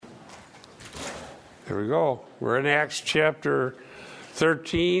Here we go. We're in Acts chapter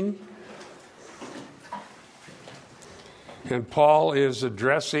 13. And Paul is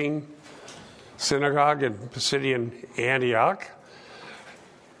addressing synagogue in Pisidian Antioch.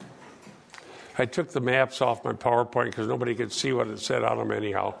 I took the maps off my PowerPoint because nobody could see what it said on them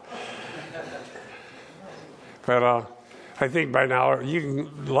anyhow. But I think by now, a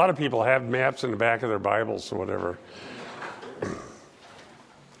lot of people have maps in the back of their Bibles or whatever.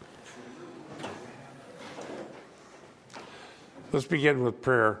 Let's begin with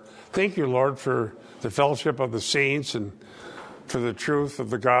prayer. Thank you, Lord, for the fellowship of the saints and for the truth of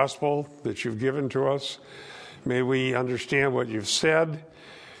the gospel that you've given to us. May we understand what you've said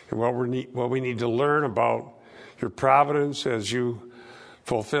and what we need to learn about your providence as you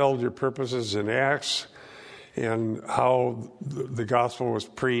fulfilled your purposes in Acts and how the gospel was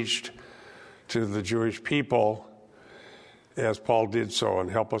preached to the Jewish people as Paul did so. And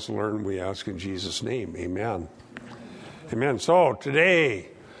help us learn, we ask in Jesus' name. Amen. Amen. So today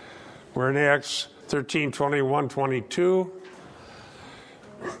we're in Acts 13, 21, 22.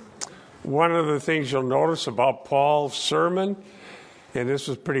 One of the things you'll notice about Paul's sermon, and this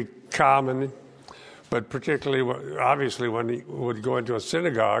was pretty common, but particularly, obviously, when he would go into a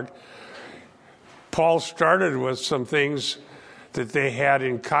synagogue, Paul started with some things that they had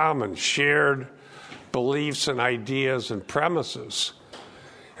in common, shared beliefs and ideas and premises.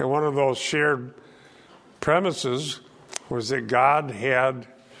 And one of those shared premises was that God had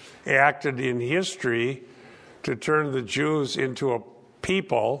acted in history to turn the Jews into a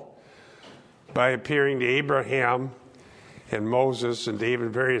people by appearing to Abraham and Moses and David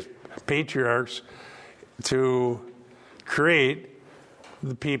and various patriarchs to create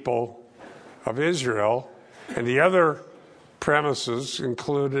the people of Israel. And the other premises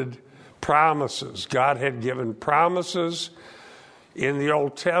included promises. God had given promises in the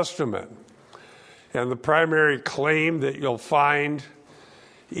Old Testament. And the primary claim that you'll find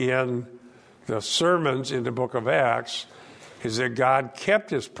in the sermons in the book of Acts is that God kept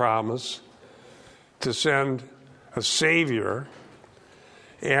his promise to send a Savior,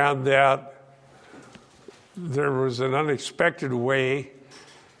 and that there was an unexpected way,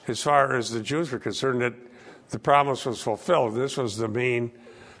 as far as the Jews were concerned, that the promise was fulfilled. This was the main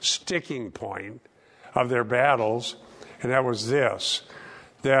sticking point of their battles, and that was this,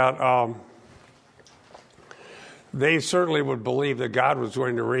 that they certainly would believe that God was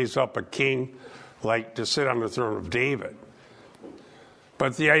going to raise up a king like to sit on the throne of David.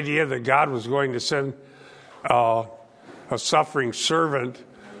 But the idea that God was going to send a suffering servant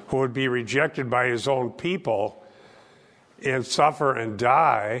who would be rejected by his own people and suffer and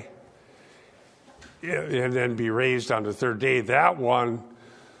die and then be raised on the third day, that one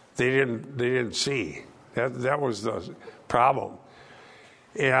they didn't see. That was the problem.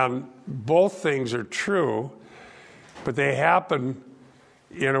 And both things are true, but they happen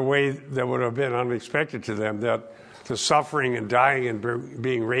in a way that would have been unexpected to them, that the suffering and dying and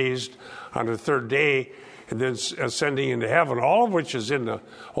being raised on the third day and then ascending into heaven, all of which is in the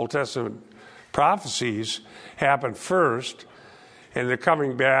Old Testament prophecies, happened first, and the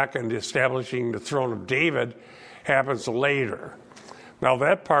coming back and establishing the throne of David happens later. Now,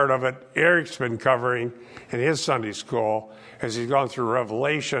 that part of it, Eric's been covering in his Sunday school as he's gone through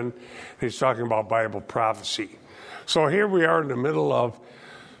Revelation, and he's talking about Bible prophecy. So here we are in the middle of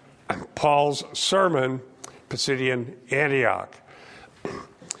Paul's sermon, Pisidian Antioch.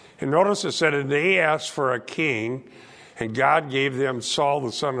 And notice it said, and they asked for a king, and God gave them Saul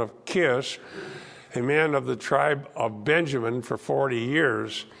the son of Kish, a man of the tribe of Benjamin, for 40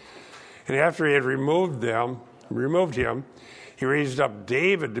 years. And after he had removed him, he raised up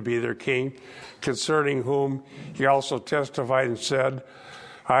David to be their king, concerning whom he also testified and said,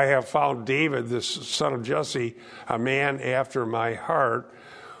 I have found David, this son of Jesse, a man after my heart,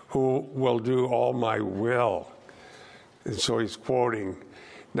 who will do all my will. And so he's quoting.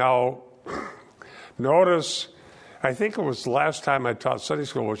 Now, notice, I think it was the last time I taught Sunday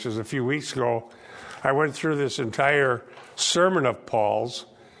school, which was a few weeks ago, I went through this entire sermon of Paul's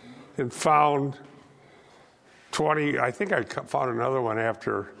and found 20, I think I found another one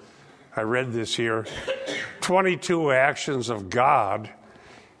after I read this here, 22 actions of God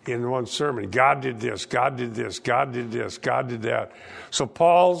in one sermon. God did this, God did this, God did this, God did that. So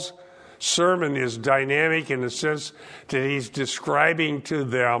Paul's sermon is dynamic in the sense that he's describing to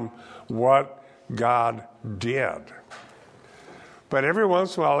them what God did. But every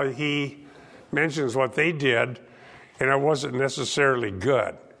once in a while he mentions what they did, and it wasn't necessarily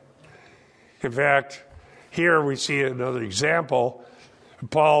good. In fact, here we see another example.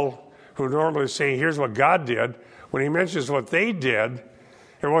 Paul, who normally is saying, here's what God did, when he mentions what they did,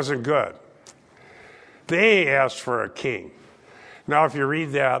 it wasn't good. They asked for a king. Now, if you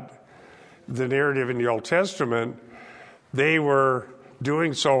read the narrative in the Old Testament, they were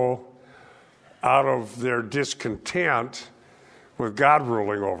doing so out of their discontent with God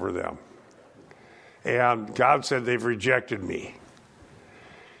ruling over them. And God said, they've rejected me.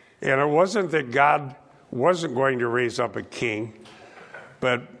 And it wasn't that God wasn't going to raise up a king,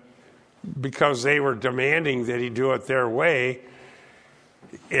 but because they were demanding that he do it their way,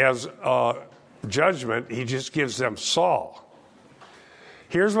 as a judgment, he just gives them Saul.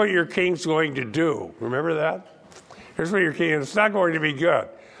 Here's what your king's going to do. Remember that? Here's what your king, and it's not going to be good.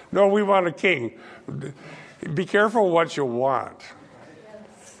 No, we want a king. Be careful what you want.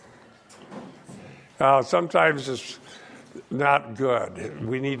 Sometimes it's not good.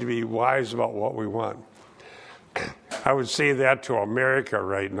 We need to be wise about what we want. I would say that to America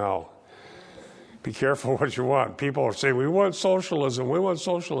right now. Be careful what you want. People are saying, we want socialism. We want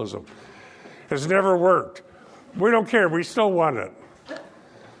socialism. It's never worked. We don't care. We still want it.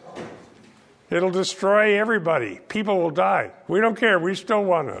 It'll destroy everybody. People will die. We don't care. We still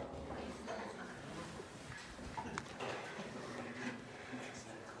want it.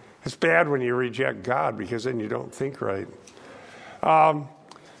 It's bad when you reject God because then you don't think right.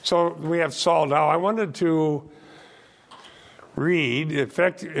 So we have Saul. Now, I wanted to read, in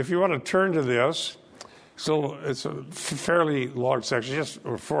fact, if you want to turn to this, so it's a fairly long section, just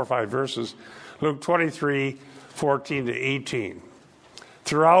 4 or 5 verses, Luke 23, 14 to 18.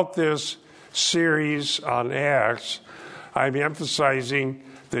 Throughout this series on Acts, I'm emphasizing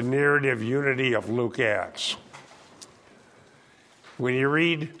the narrative unity of Luke Acts. When you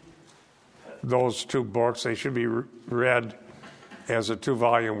read those 2 books, they should be read as a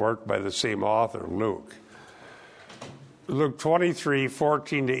 2-volume work by the same author, Luke. Luke 23,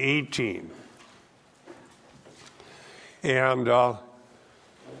 14 to 18. And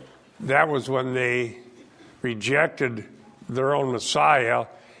that was when they rejected their own Messiah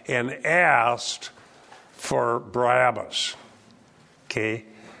and asked for Barabbas. Okay?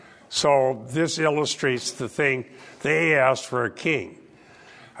 So this illustrates the thing. They asked for a king.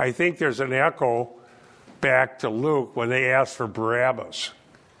 I think there's an echo back to Luke when they asked for Barabbas.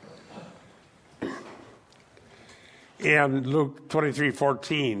 And Luke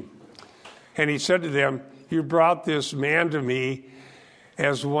 23:14, and he said to them, you brought this man to me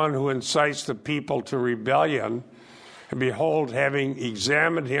as one who incites the people to rebellion, and behold, having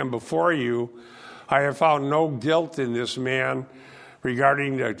examined him before you, I have found no guilt in this man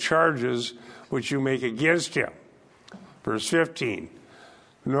regarding the charges which you make against him. Verse 15,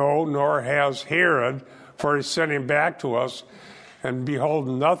 no, nor has Herod, for he sent him back to us, and behold,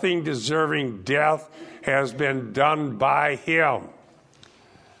 nothing deserving death has been done by him.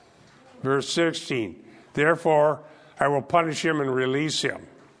 Verse 16, therefore I will punish him and release him.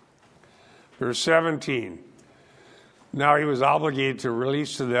 Verse 17, now he was obligated to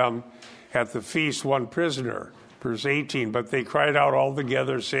release to them at the feast one prisoner. Verse 18, but they cried out all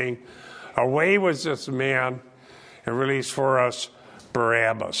together, saying, away with this man, and release for us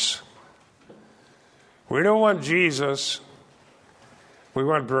Barabbas. We don't want Jesus, we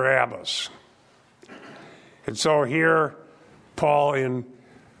want Barabbas. And so here, Paul in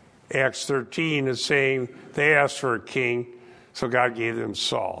Acts 13 is saying they asked for a king, so God gave them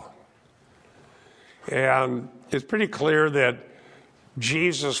Saul. And it's pretty clear that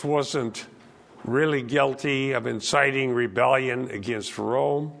Jesus wasn't really guilty of inciting rebellion against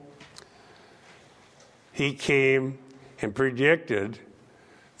Rome. He came and predicted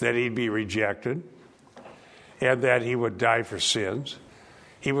that he'd be rejected and that he would die for sins.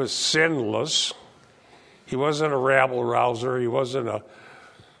 He was sinless. He wasn't a rabble-rouser. He wasn't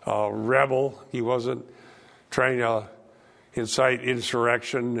a rebel. He wasn't trying to incite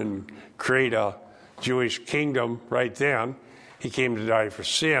insurrection and create a Jewish kingdom right then. He came to die for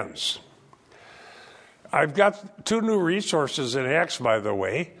sins. I've got 2 new resources in Acts, by the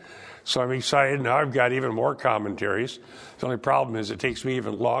way, so I'm excited. Now I've got even more commentaries. The only problem is it takes me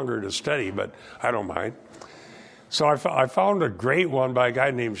even longer to study, but I don't mind. So I found a great one by a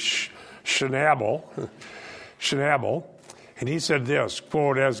guy named Schnabel, and he said this,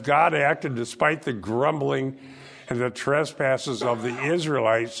 quote, as God acted despite the grumbling and the trespasses of the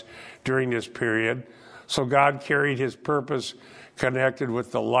Israelites during this period, so God carried his purpose connected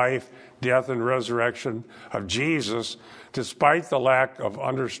with the life, death, and resurrection of Jesus, despite the lack of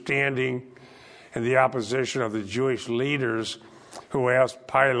understanding and the opposition of the Jewish leaders who asked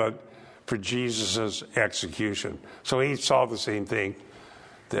Pilate for Jesus' execution. So he saw the same thing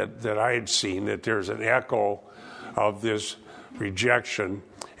that I had seen, that there's an echo of this rejection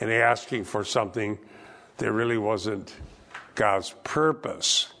and asking for something that really wasn't God's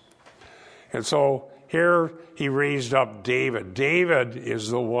purpose. And so here he raised up David. David is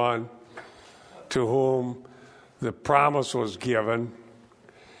the one to whom the promise was given.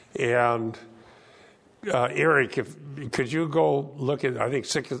 And Eric, could you go look at, I think,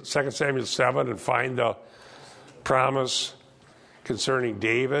 2 Samuel 7 and find the promise concerning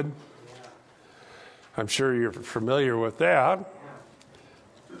David? I'm sure you're familiar with that.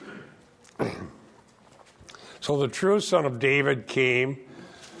 So the true son of David came,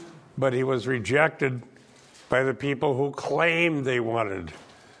 but he was rejected by the people who claimed they wanted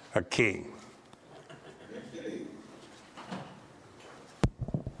a king.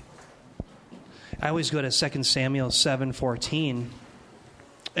 I always go to 2 Samuel 7:14,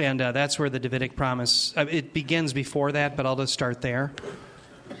 and that's where the Davidic promise, it begins before that, but I'll just start there.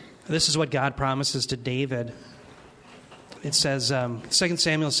 This is what God promises to David. It says, 2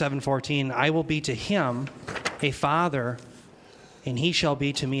 Samuel 7:14, I will be to him a father, and he shall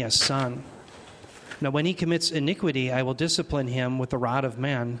be to me a son. Now when he commits iniquity, I will discipline him with the rod of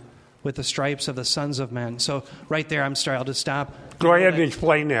men, with the stripes of the sons of men. So right there, I'm sorry, I'll just stop. Go ahead and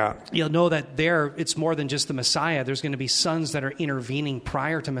explain that. You'll know that there, it's more than just the Messiah. There's going to be sons that are intervening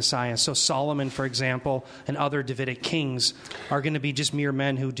prior to Messiah. So Solomon, for example, and other Davidic kings are going to be just mere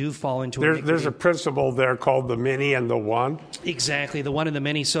men who do fall into iniquity. There's a principle there called the many and the one. Exactly, the one and the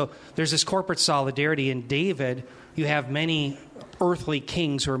many. So there's this corporate solidarity. In David, you have many earthly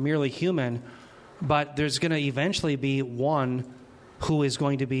kings who are merely human, but there's going to eventually be one who is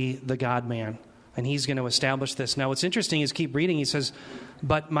going to be the God-man. And he's going to establish this. Now, what's interesting is keep reading. He says,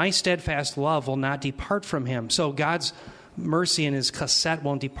 but my steadfast love will not depart from him. So God's mercy and his chesed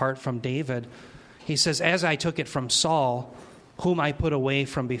won't depart from David. He says, as I took it from Saul, whom I put away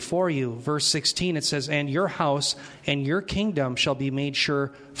from before you. Verse 16, it says, and your house and your kingdom shall be made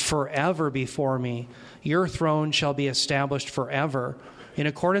sure forever before me. Your throne shall be established forever. In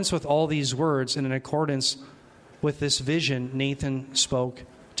accordance with all these words and in accordance with this vision, Nathan spoke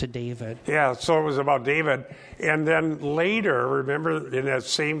to David. Yeah, so it was about David. And then later, remember in that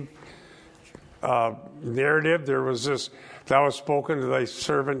same narrative, there was this, thou hast spoken to thy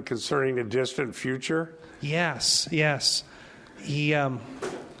servant concerning the distant future? Yes. He,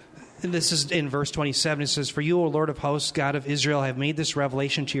 this is in verse 27. It says, for you, O Lord of hosts, God of Israel, have made this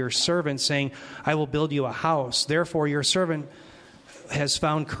revelation to your servant, saying, I will build you a house. Therefore, your servant has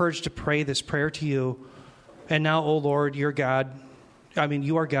found courage to pray this prayer to you. And now, O Lord, you are God,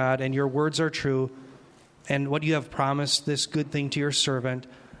 and your words are true, and what you have promised, this good thing to your servant.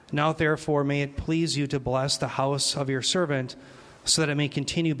 Now, therefore, may it please you to bless the house of your servant, so that it may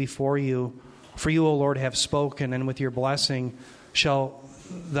continue before you. For you, O Lord, have spoken, and with your blessing shall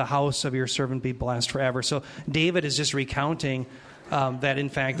the house of your servant be blessed forever. So David is just recounting that, in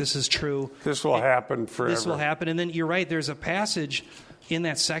fact, this is true. This will happen forever. This will happen. And then you're right, there's a passage in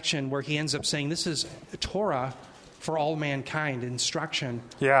that section where he ends up saying this is Torah for all mankind, instruction.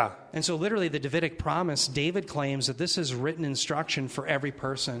 Yeah. And so literally the Davidic promise, David claims that this is written instruction for every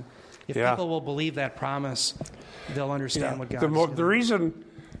person. If people will believe that promise, they'll understand what God is doing. The reason,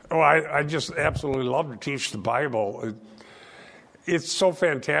 I just absolutely love to teach the Bible. It's so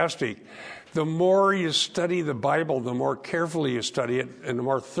fantastic. The more you study the Bible, the more carefully you study it, and the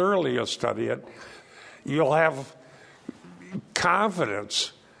more thoroughly you study it, you'll have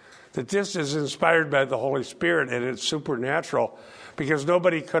confidence that this is inspired by the Holy Spirit and it's supernatural, because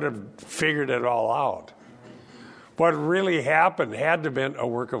nobody could have figured it all out. What really happened had to have been a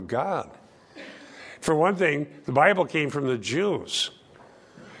work of God. For one thing, the Bible came from the Jews.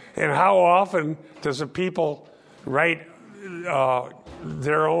 And how often does a people write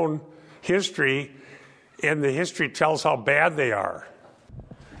their own history, and the history tells how bad they are?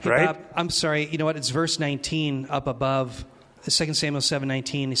 Right? Hey, Bob, I'm sorry. You know what? It's verse 19 up above. 2 Samuel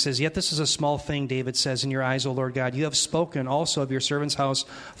 7:19, he says, yet this is a small thing, David says, in your eyes, O Lord God. You have spoken also of your servant's house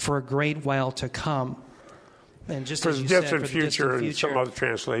for a great while to come. And just as you said, for the distant future, in some other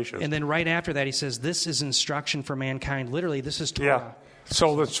translations. And then right after that, he says, this is instruction for mankind. Literally, this is Torah. Yeah.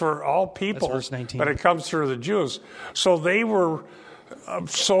 So that's for all people, that's verse 19. But it comes through the Jews. So they were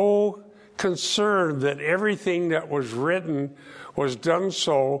so concerned that everything that was written was done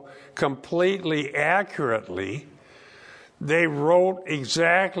so completely accurately. They wrote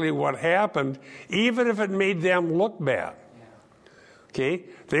exactly what happened, even if it made them look bad. Okay?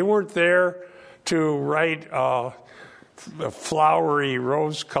 They weren't there to write a flowery,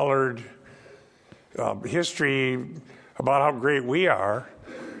 rose-colored history about how great we are.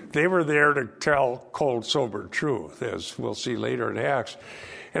 They were there to tell cold, sober truth, as we'll see later in Acts.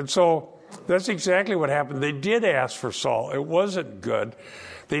 And so That's exactly what happened. They did ask for Saul. It wasn't good.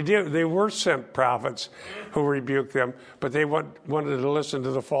 They were sent prophets who rebuked them, but they wanted to listen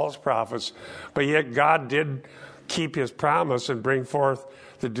to the false prophets. But yet God did keep his promise and bring forth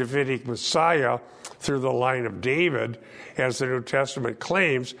the Davidic Messiah through the line of David, as the New Testament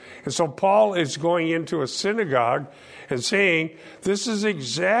claims. And so Paul is going into a synagogue and saying, this is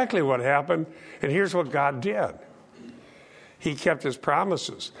exactly what happened, and here's what God did. He kept his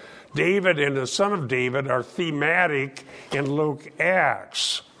promises. David and the son of David are thematic in Luke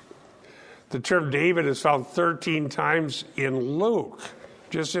Acts. The term David is found 13 times in Luke.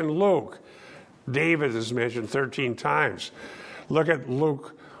 Just in Luke, David is mentioned 13 times. Look at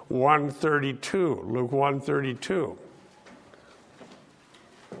Luke 1:32. Luke 1:32.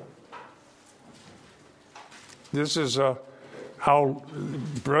 This is how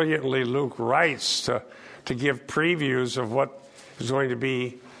brilliantly Luke writes to give previews of what is going to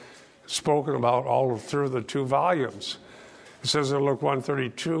be spoken about all through the two volumes. It says in Luke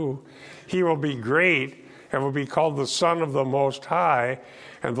 1:32, he will be great and will be called the Son of the Most High,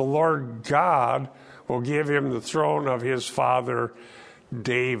 and the Lord God will give him the throne of his father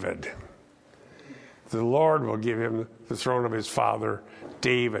David. The Lord will give him the throne of his father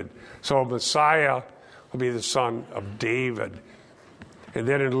David. So Messiah will be the son of David. And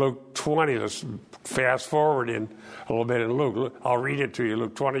then in Luke 20, let's fast forward in a little bit in Luke. I'll read it to you,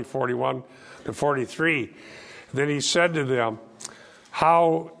 Luke 20, 41 to 43. Then he said to them,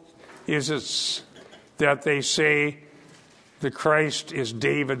 how is it that they say the Christ is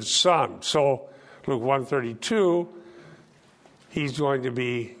David's son? So Luke 1:32, he's going to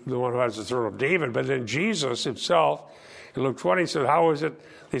be the one who has the throne of David. But then Jesus himself, in Luke 20, said, how is it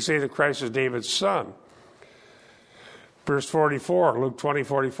they say that Christ is David's son? Verse 44, Luke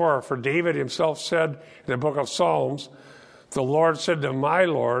 20:44, for David himself said in the book of Psalms, the Lord said to my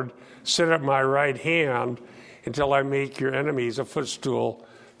Lord, sit at my right hand until I make your enemies a footstool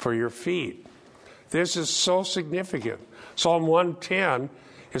for your feet. This is so significant. Psalm 110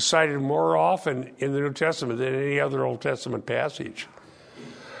 is cited more often in the New Testament than any other Old Testament passage.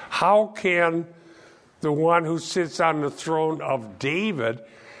 How can the one who sits on the throne of David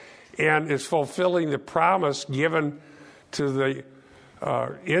and is fulfilling the promise given to the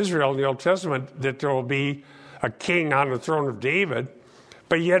Israel in the Old Testament that there will be a king on the throne of David,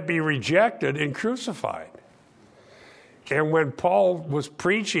 but yet be rejected and crucified? And when Paul was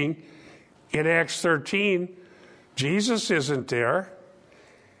preaching in Acts 13, Jesus isn't there.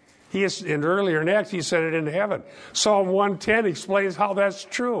 He is, and earlier in Acts, he said it in heaven. Psalm 110 explains how that's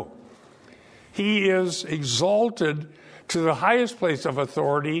true. He is exalted to the highest place of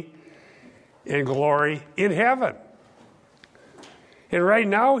authority and glory in heaven. And right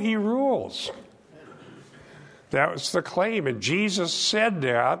now, he rules. That was the claim. And Jesus said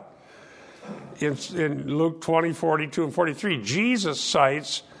that in Luke 20, 42, and 43. Jesus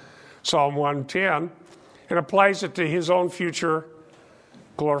cites Psalm 110 and applies it to his own future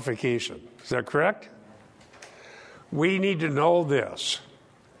glorification. Is that correct? We need to know this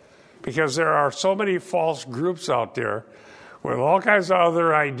because there are so many false groups out there with all kinds of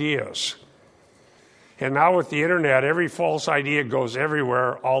other ideas. And now with the internet, every false idea goes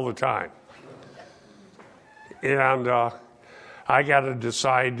everywhere all the time. And I got to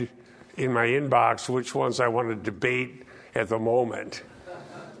decide in my inbox which ones I want to debate at the moment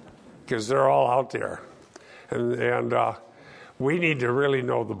because they're all out there. And we need to really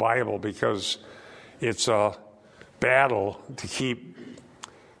know the Bible because it's a battle to keep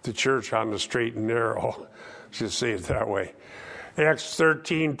the church on the straight and narrow. Just say it that way. Acts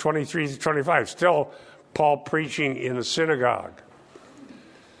 13, 23 to 25. Still Paul preaching in a synagogue.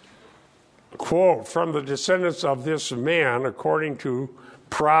 Quote, from the descendants of this man, according to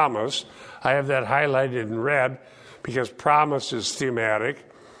promise. I have that highlighted in red because promise is thematic.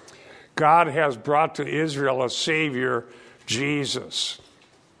 God has brought to Israel a Savior, Jesus.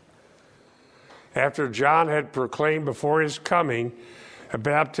 After John had proclaimed before his coming a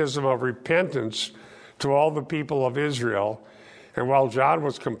baptism of repentance to all the people of Israel, and while John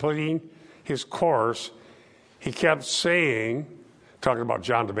was completing his course, he kept saying, talking about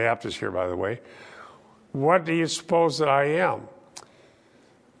John the Baptist here, by the way, what do you suppose that I am?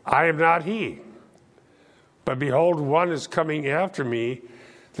 I am not he. But behold, one is coming after me,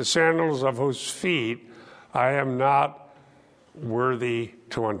 the sandals of whose feet I am not worthy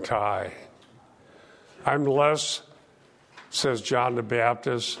to untie. I'm less, says John the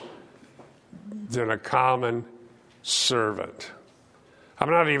Baptist, than a common servant. I'm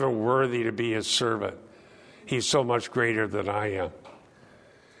not even worthy to be his servant. He's so much greater than I am.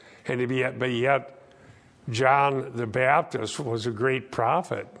 But yet, John the Baptist was a great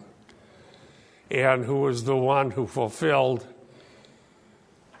prophet. and who was the one who fulfilled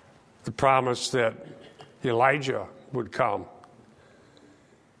the promise that Elijah would come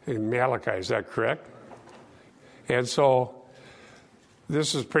in Malachi. Is that correct? And so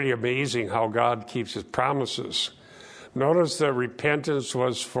this is pretty amazing how God keeps his promises. Notice that repentance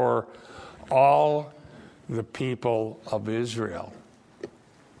was for all the people of Israel.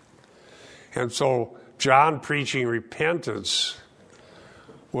 And so John preaching repentance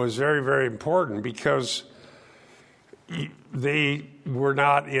was very, very important because they were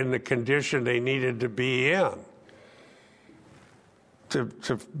not in the condition they needed to be in to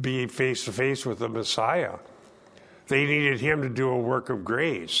be face to face with the Messiah. They needed him to do a work of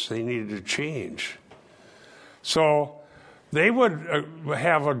grace. They needed to change. So they would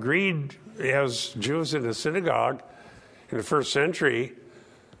have agreed as Jews in the synagogue in the first century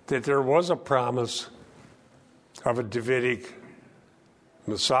that there was a promise of a Davidic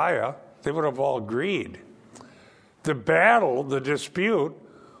Messiah. They would have all agreed. The battle, the dispute,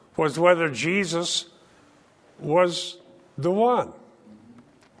 was whether Jesus was the one.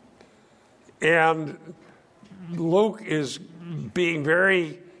 And Luke is being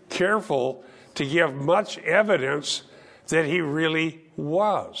very careful to give much evidence that he really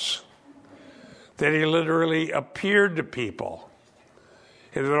was, that he literally appeared to people,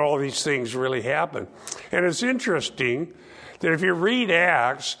 and that all these things really happened. And it's interesting that if you read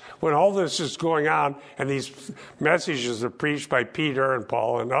Acts, when all this is going on, and these messages are preached by Peter and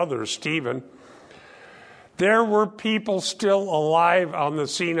Paul and others, Stephen, there were people still alive on the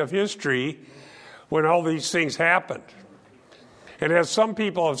scene of history when all these things happened. And as some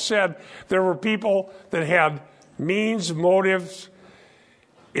people have said, there were people that had means, motives,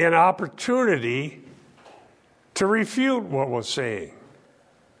 and opportunity to refute what was saying.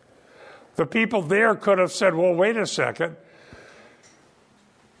 The people there could have said, well, wait a second.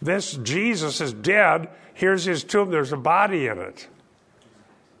 This Jesus is dead. Here's his tomb. There's a body in it.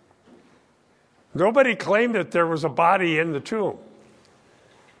 Nobody claimed that there was a body in the tomb.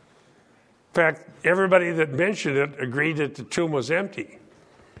 In fact, everybody that mentioned it agreed that the tomb was empty.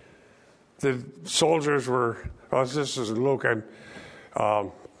 The soldiers were, well, this is Luke,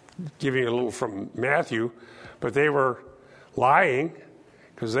 I'm giving a little from Matthew, but they were lying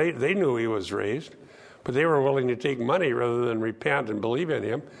because they knew he was raised, but they were willing to take money rather than repent and believe in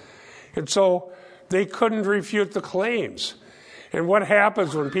him. And so they couldn't refute the claims. And what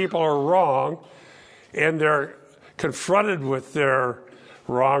happens when people are wrong and they're confronted with their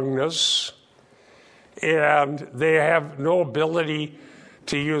wrongness and they have no ability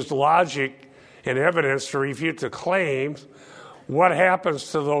to use logic and evidence to refute the claims, what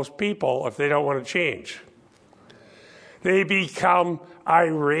happens to those people if they don't want to change? They become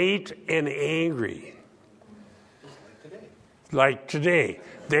irate and angry. Like today.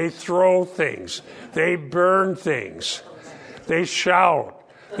 They throw things. They burn things. They shout.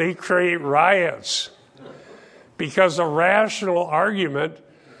 They create riots. Because a rational argument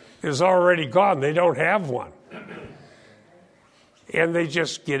is already gone. They don't have one. And they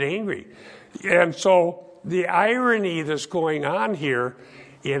just get angry. And so the irony that's going on here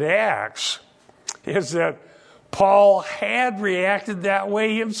in Acts is that Paul had reacted that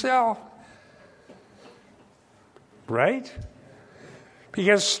way himself. Right?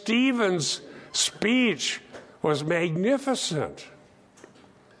 Because Stephen's speech was magnificent.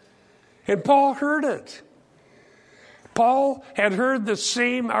 And Paul heard it. Paul had heard the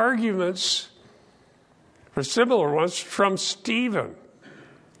same arguments, or similar ones, from Stephen.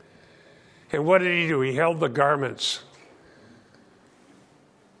 And what did he do? He held the garments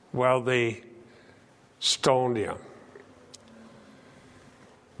while they stoned him.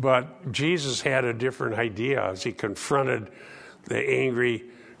 But Jesus had a different idea as he confronted the angry,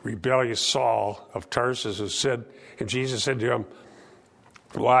 rebellious Saul of Tarsus, who said, and Jesus said to him,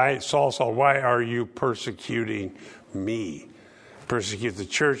 "Why, Saul, Saul, why are you persecuting me? Persecute the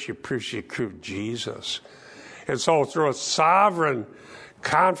church, you persecute Jesus." And so through a sovereign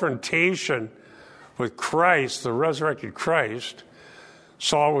confrontation with Christ, the resurrected Christ,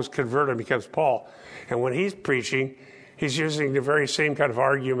 Saul was converted and becomes Paul. And when he's preaching, he's using the very same kind of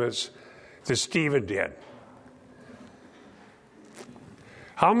arguments that Stephen did.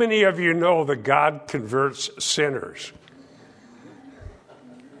 How many of you know that God converts sinners?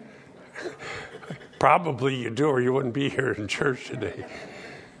 Probably you do, or you wouldn't be here in church today.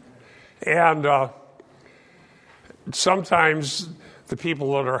 And sometimes the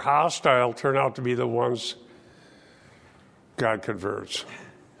people that are hostile turn out to be the ones God converts.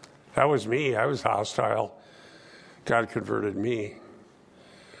 That was me. I was hostile. God converted me.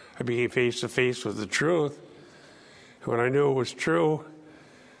 I became face to face with the truth. When I knew it was true,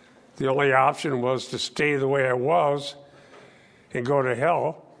 The only option was to stay the way I was and go to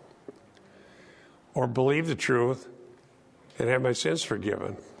hell, or believe the truth and have my sins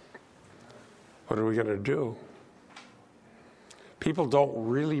forgiven. What are we going to do? People don't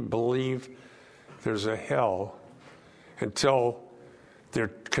really believe there's a hell until they're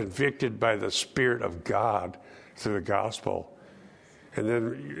convicted by the Spirit of God through the gospel. And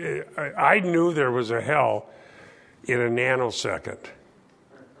then I knew there was a hell in a nanosecond.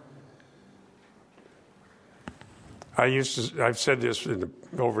 I've said this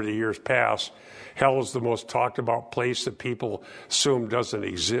over the years past, hell is the most talked about place that people assume doesn't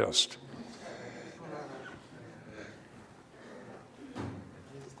exist.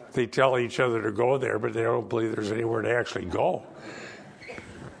 They tell each other to go there, but they don't believe there's anywhere to actually go.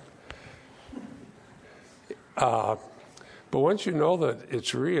 But once you know that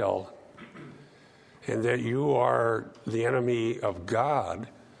it's real and that you are the enemy of God,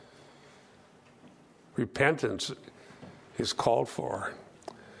 repentance is called for.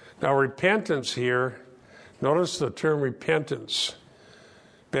 Now, repentance here, notice the term repentance,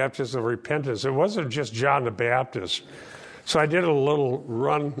 baptism of repentance. It wasn't just John the Baptist. So I did a little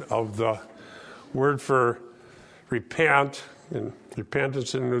run of the word for repent, and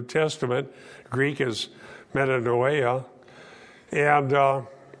repentance in the New Testament. Greek is metanoia. And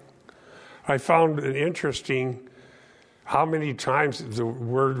I found it interesting how many times the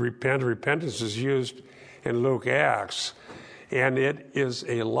word repentance is used in Luke Acts. And it is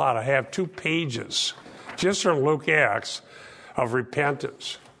a lot. I have 2 pages just from Luke Acts of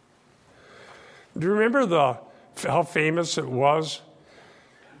repentance. Do you remember how famous it was?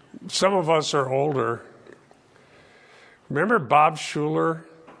 Some of us are older. Remember Robert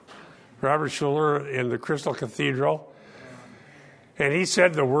Schuller in the Crystal Cathedral? And he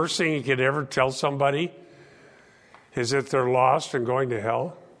said the worst thing he could ever tell somebody is that they're lost and going to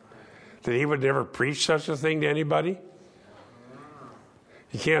hell. That he would never preach such a thing to anybody.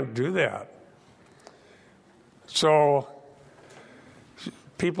 You can't do that. So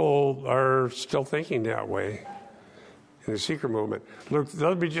people are still thinking that way in the seeker movement. Luke,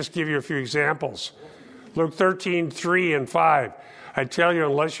 let me just give you a few examples. Luke 13:3 and 5. I tell you,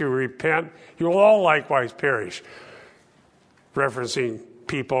 unless you repent, you will all likewise perish. Referencing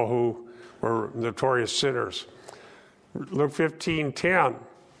people who were notorious sinners. Luke 15:10.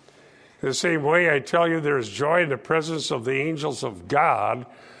 In the same way, I tell you, there is joy in the presence of the angels of God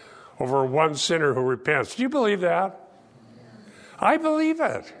over one sinner who repents. Do you believe that? I believe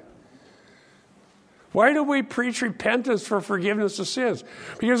it. Why do we preach repentance for forgiveness of sins?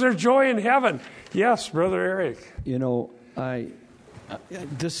 Because there's joy in heaven. Yes, Brother Eric. You know,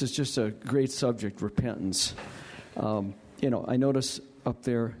 this is just a great subject, repentance. I notice up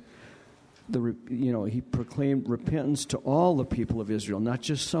there, he proclaimed repentance to all the people of Israel, not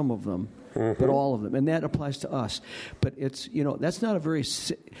just some of them, but all of them. And that applies to us. But it's, that's not a very...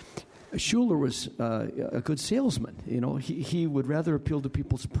 Schuller was a good salesman. He would rather appeal to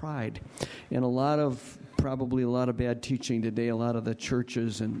people's pride. And probably a lot of bad teaching today, a lot of the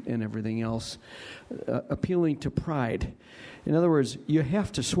churches and everything else, appealing to pride. In other words, you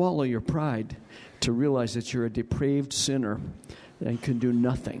have to swallow your pride to realize that you're a depraved sinner and can do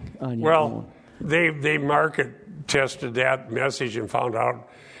nothing on your own. Well, they market tested that message and found out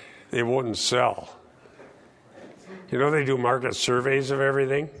they wouldn't sell. They do market surveys of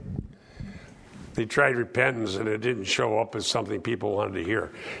everything. They tried repentance and it didn't show up as something people wanted to hear.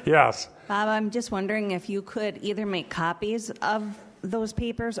 Yes? Bob, I'm just wondering if you could either make copies of those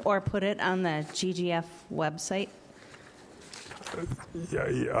papers or put it on the GGF website. Yeah.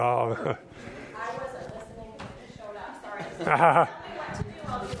 I wasn't listening when it showed up. Sorry. Tell me what to do.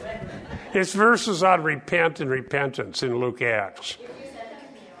 I'll do it. It's verses on repent and repentance in Luke Acts.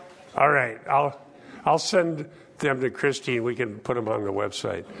 All right. I'll send them to Christine. We can put them on the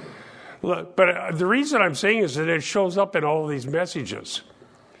website. Look, but the reason I'm saying is that it shows up in all of these messages.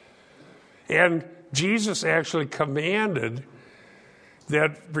 And Jesus actually commanded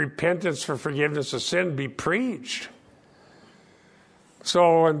that repentance for forgiveness of sin be preached.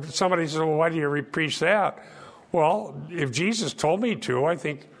 So when somebody says, well, why do you preach that? Well, if Jesus told me to, I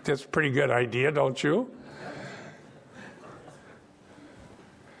think that's a pretty good idea, don't you?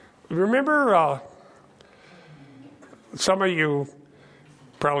 Remember, some of you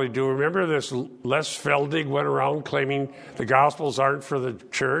probably do. Remember this Les Feldig went around claiming the Gospels aren't for the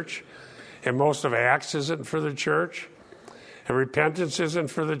church, and most of Acts isn't for the church, and repentance isn't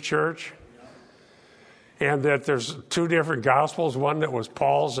for the church, and that there's 2 different Gospels, one that was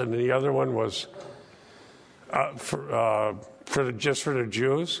Paul's and the other one was just for the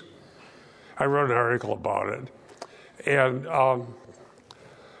Jews. I wrote an article about it, and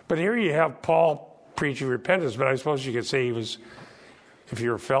But here you have Paul preaching repentance, but I suppose you could say he was, if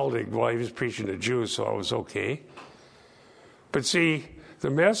you were Feldig, well, he was preaching to Jews, so it was okay. But see, the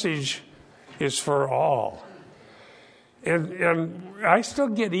message is for all. And I still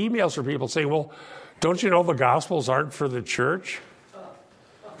get emails from people saying, well, don't you know the Gospels aren't for the church?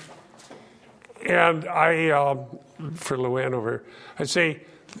 And I, for Luann over here, I say,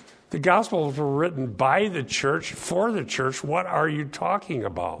 the Gospels were written by the church, for the church. What are you talking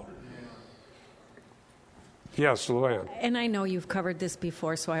about? Yes, Luann. And I know you've covered this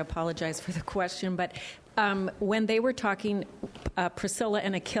before, so I apologize for the question, but when they were talking, Priscilla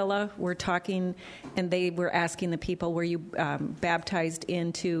and Aquila were talking, and they were asking the people, were you baptized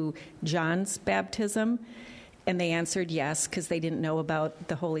into John's baptism? And they answered yes, because they didn't know about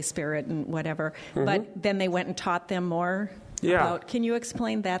the Holy Spirit and whatever. Mm-hmm. But then they went and taught them more about. Can you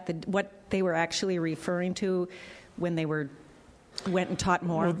explain that, what they were actually referring to when they went and taught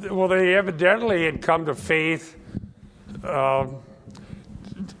more? Well, they evidently had come to faith to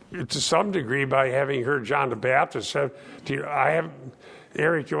some degree by having heard John the Baptist. Eric,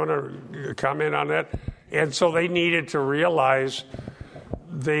 you want to comment on that? And so they needed to realize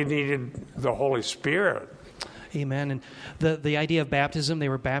they needed the Holy Spirit. Amen. And the idea of baptism, they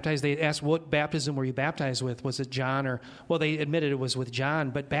were baptized. They asked, what baptism were you baptized with? Was it John? Or, well, they admitted it was with John.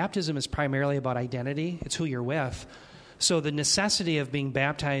 But baptism is primarily about identity. It's who you're with. So the necessity of being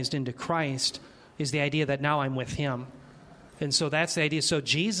baptized into Christ is the idea that now I'm with him. And so that's the idea. So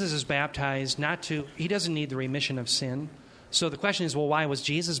Jesus is baptized he doesn't need the remission of sin. So the question is, well, why was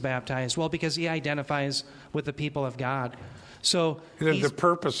Jesus baptized? Well, because he identifies with the people of God. So and the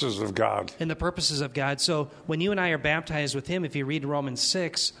purposes of God. And the purposes of God. So when you and I are baptized with him, if you read Romans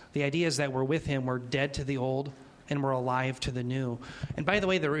 6, the idea is that we're with him. We're dead to the old and we're alive to the new. And by the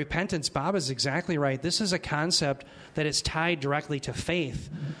way, the repentance, Bob is exactly right. This is a concept that is tied directly to faith.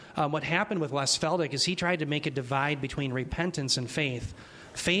 What happened with Les Feldick is he tried to make a divide between repentance and faith.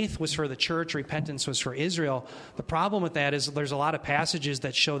 Faith was for the church, repentance was for Israel. The problem with that is there's a lot of passages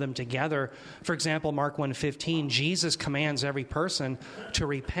that show them together. For example, Mark 1:15, Jesus commands every person to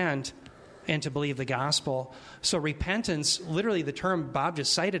repent and to believe the gospel. So repentance, literally the term, Bob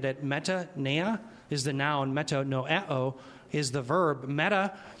just cited it, metanoia is the noun, metanoeo is the verb.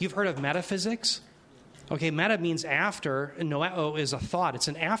 Meta, you've heard of metaphysics? Okay, meta means after, and noeo is a thought. It's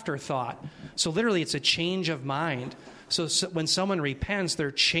an afterthought. So literally it's a change of mind. So when someone repents,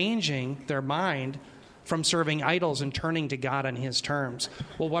 they're changing their mind from serving idols and turning to God on his terms.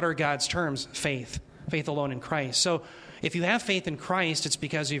 Well, what are God's terms? Faith. Faith alone in Christ. So if you have faith in Christ, it's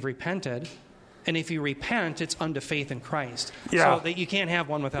because you've repented. And if you repent, it's unto faith in Christ. Yeah. So that you can't have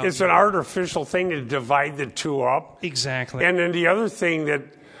one without It's an artificial thing to divide the two up. Exactly. And then the other thing that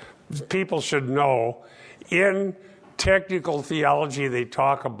people should know, in technical theology, they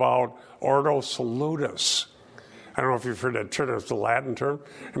talk about ordo salutis. I don't know if you've heard that term. It's a Latin term.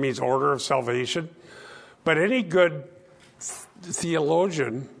 It means order of salvation. But any good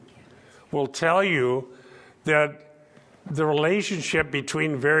theologian will tell you that the relationship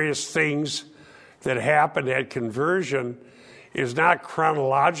between various things that happen at conversion is not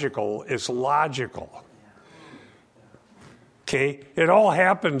chronological, it's logical. Okay? It all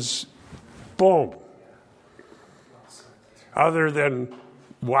happens, boom. Other than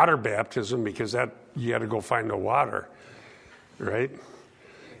water baptism, because that you got to go find the water, right?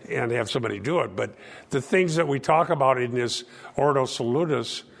 And have somebody do it. But the things that we talk about in this ordo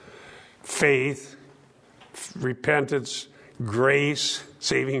salutis, faith, repentance, grace,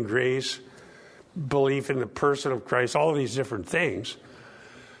 saving grace, belief in the person of Christ, all of these different things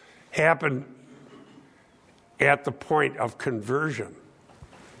happen at the point of conversion.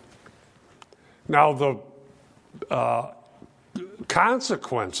 Now, the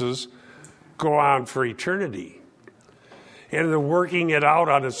consequences go on for eternity. And the working it out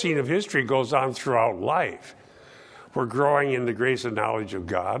on the scene of history goes on throughout life. We're growing in the grace and knowledge of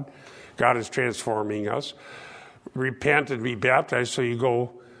God. God is transforming us. Repent and be baptized, so you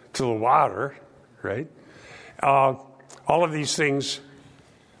go to the water, right? All of these things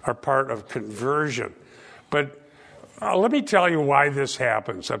are part of conversion. But let me tell you why this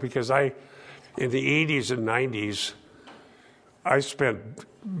happens. Because in the 80s and 90s, I spent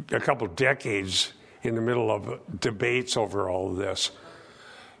a couple of decades in the middle of debates over all of this,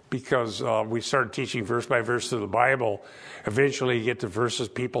 because we started teaching verse by verse through the Bible. Eventually you get to verses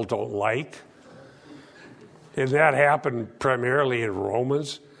people don't like. And that happened primarily in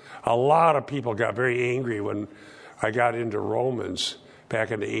Romans. A lot of people got very angry when I got into Romans back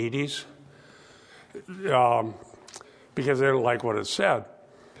in the 80s because they didn't like what it said.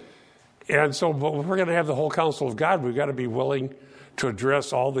 And so, but if we're going to have the whole counsel of God, we've got to be willing to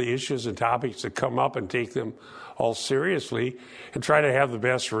address all the issues and topics that come up and take them all seriously and try to have the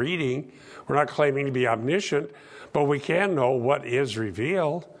best reading. We're not claiming to be omniscient, but we can know what is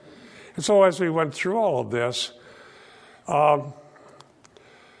revealed. And so as we went through all of this,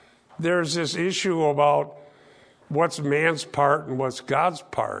 there's this issue about what's man's part and what's God's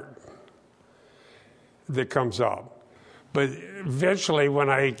part that comes up. But eventually, when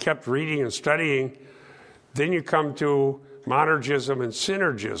I kept reading and studying, then you come to monergism and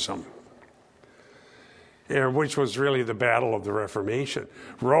synergism, which was really the battle of the Reformation.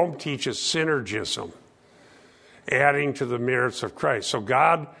 Rome teaches synergism, adding to the merits of Christ. So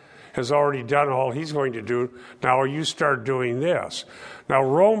God has already done all he's going to do. Now you start doing this. Now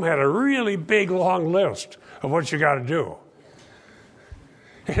Rome had a really big, long list of what you got to do.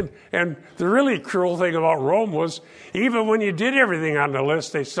 And the really cruel thing about Rome was, even when you did everything on the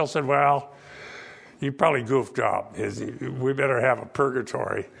list, they still said, well, you probably goofed up. We better have a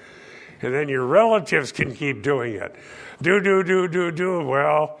purgatory. And then your relatives can keep doing it. Do.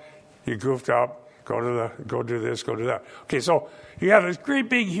 Well, you goofed up. Go do this, go do that. Okay, so you have this great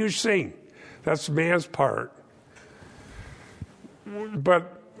big huge thing. That's man's part.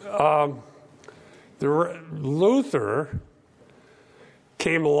 But Luther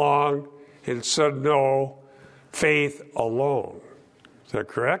came along and said, no, faith alone. Is that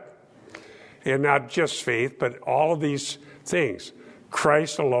correct? And not just faith, but all of these things.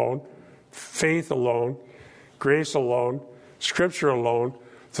 Christ alone, faith alone, grace alone, Scripture alone,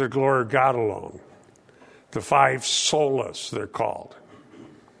 the glory of God alone. The 5 solas, they're called.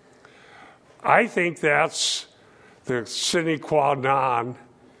 I think that's the sine qua non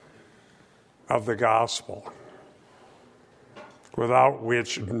of the gospel, without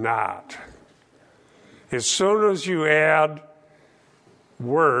which not. As soon as you add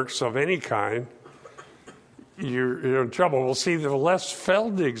works of any kind, you're in trouble. We'll see the Les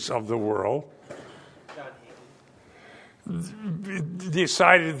Feldigs of the world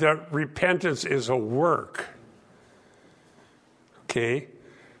decided that repentance is a work. Okay?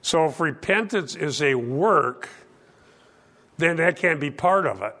 So if repentance is a work, then that can't be part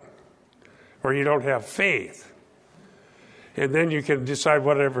of it, or you don't have faith. And then you can decide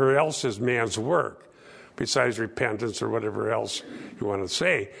whatever else is man's work, besides repentance or whatever else you want to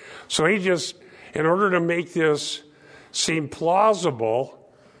say. So he just, in order to make this seem plausible,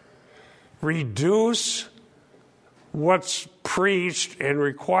 reduce what's preached and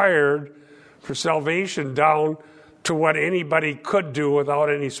required for salvation down to what anybody could do without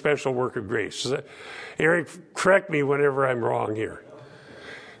any special work of grace. Eric, correct me whenever I'm wrong here.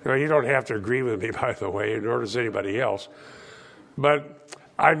 No, you don't have to agree with me, by the way, nor does anybody else. But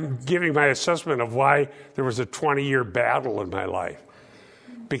I'm giving my assessment of why there was a 20-year battle in my life.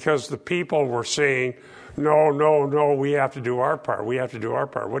 Because the people were saying, no, we have to do our part. We have to do our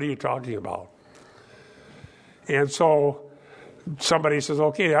part. What are you talking about? And so somebody says,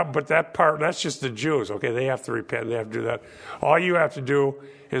 okay, but that part, that's just the Jews. Okay, they have to repent. They have to do that. All you have to do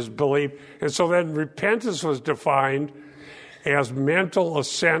is believe. And so then repentance was defined as mental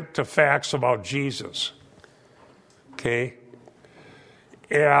assent to facts about Jesus. Okay?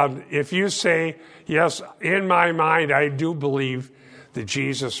 And if you say, yes, in my mind, I do believe that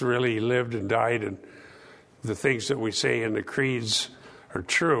Jesus really lived and died and the things that we say in the creeds are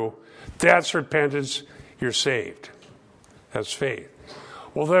true, that's repentance. You're saved. That's faith.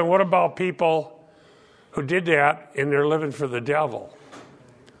 Well, then what about people who did that and they're living for the devil?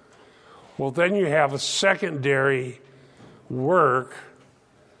 Well, then you have a secondary work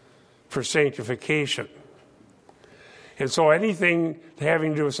for sanctification. And so anything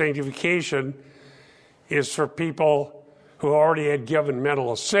having to do with sanctification is for people who already had given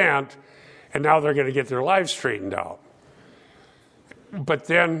mental assent, and now they're going to get their lives straightened out. But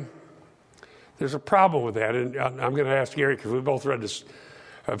then there's a problem with that, and I'm going to ask Gary, because we both read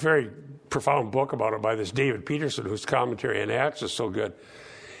a very profound book about it by this David Peterson, whose commentary on Acts is so good.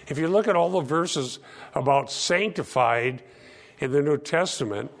 If you look at all the verses about sanctified in the New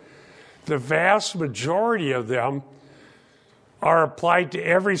Testament, the vast majority of them are applied to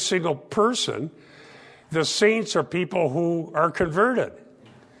every single person. The saints are people who are converted,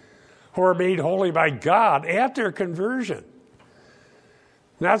 who are made holy by God at their conversion.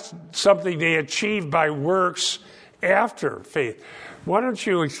 That's something they achieved by works after faith. Why don't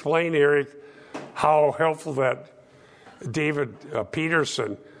you explain, Eric, how helpful that David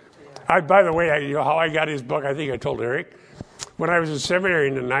Peterson... by the way, you know how I got his book? I think I told Eric. When I was in seminary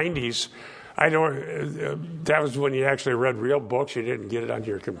in the 90s, that was when you actually read real books. You didn't get it on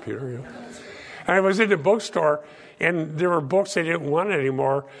your computer. You know? And I was in the bookstore, and there were books they didn't want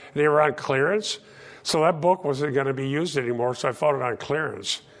anymore. They were on clearance. So that book wasn't going to be used anymore, so I found it on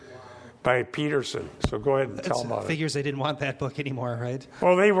clearance by Peterson. So go ahead and tell about it. Figures they didn't want that book anymore, right?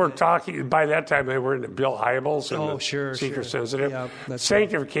 Well, they were talking, by that time they were into Bill Hybels and sure, Seeker sure. Sensitive. Yeah, that's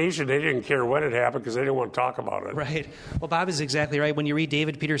Sanctification, they didn't care when it happened because they didn't want to talk about it. Right. Well, Bob is exactly right. When you read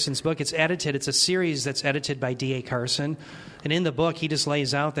David Peterson's book, it's edited. It's a series that's edited by D.A. Carson. And in the book, he just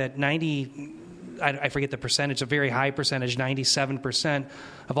lays out that I forget the percentage, a very high percentage, 97%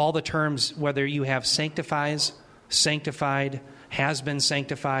 of all the terms, whether you have sanctifies, sanctified, has been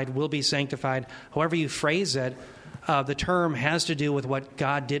sanctified, will be sanctified, however you phrase it, the term has to do with what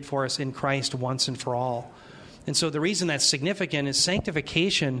God did for us in Christ once and for all. And so the reason that's significant is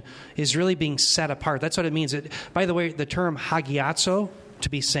sanctification is really being set apart. That's what it means. By the way, the term hagiazo, to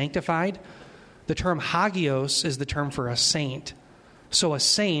be sanctified, the term hagios is the term for a saint. So a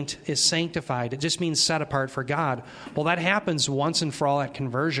saint is sanctified. It just means set apart for God. Well, that happens once and for all at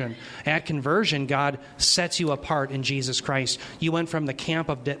conversion. At conversion, God sets you apart in Jesus Christ. You went from the camp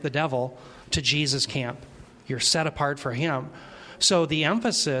of the devil to Jesus' camp. You're set apart for Him. So the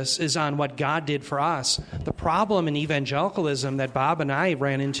emphasis is on what God did for us. The problem in evangelicalism that Bob and I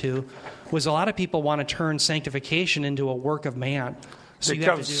ran into was a lot of people want to turn sanctification into a work of man. So it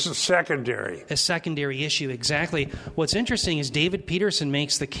becomes secondary. A secondary issue, exactly. What's interesting is David Peterson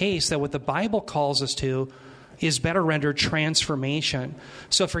makes the case that what the Bible calls us to is better rendered transformation.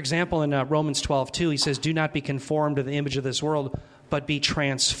 So, for example, in Romans 12:2, he says, "Do not be conformed to the image of this world, but be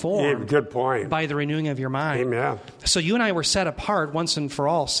transformed good point. by the renewing of your mind." Amen. So you and I were set apart once and for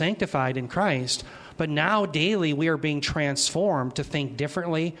all, sanctified in Christ. But now daily we are being transformed to think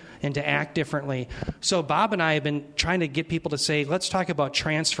differently and to act differently. So Bob and I have been trying to get people to say, let's talk about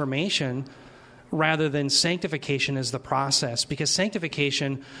transformation rather than sanctification as the process. Because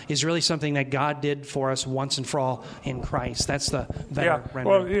sanctification is really something that God did for us once and for all in Christ. That's the better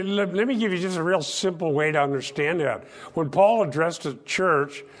rendering. Well, let me give you just a real simple way to understand that. When Paul addressed the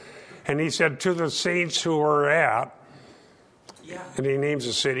church, and he said, to the saints who are at, and he names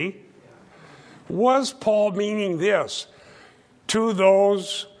a city, was Paul meaning this? To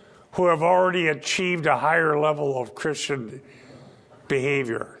those who have already achieved a higher level of Christian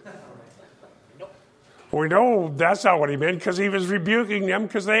behavior? We know that's not what he meant because he was rebuking them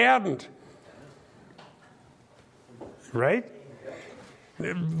because they hadn't. Right?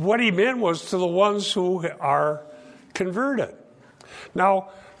 What he meant was to the ones who are converted. Now,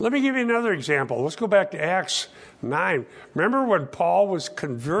 let me give you another example. Let's go back to Acts 9. Remember when Paul was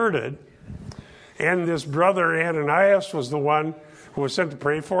converted and this brother Ananias was the one who was sent to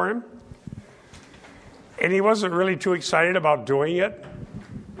pray for him? And he wasn't really too excited about doing it.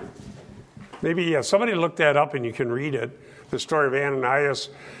 Maybe somebody look that up and you can read it. The story of Ananias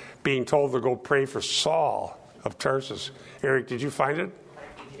being told to go pray for Saul of Tarsus. Eric, did you find it?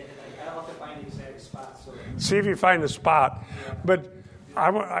 I don't have to find the exact spot. See if you find the spot. But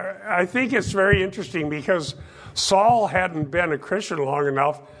I think it's very interesting because Saul hadn't been a Christian long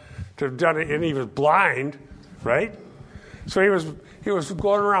enough to have done it, and he was blind, right? So he was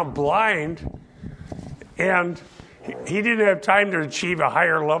going around blind, and he didn't have time to achieve a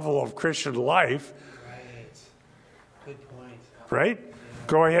higher level of Christian life. Right. Good point. Right?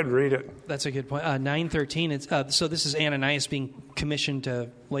 Go ahead and read it. That's a good point. 9:13. So this is Ananias being commissioned to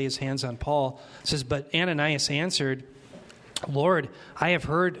lay his hands on Paul. It says, but Ananias answered, Lord, I have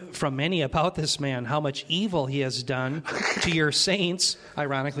heard from many about this man, how much evil he has done to your saints,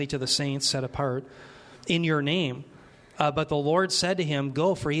 ironically to the saints set apart, in your name. But the Lord said to him,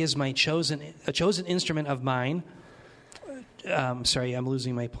 go, for he is a chosen instrument of mine. Sorry, I'm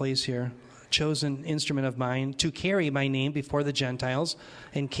losing my place here. Chosen instrument of mine to carry my name before the Gentiles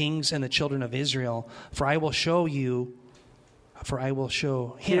and kings and the children of Israel. For I will show him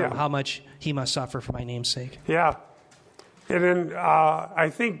how much he must suffer for my name's sake. Yeah. And then I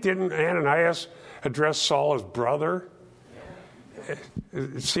think, didn't Ananias address Saul as brother?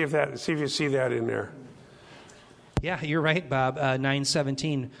 See if you see that in there. Yeah, you're right, Bob.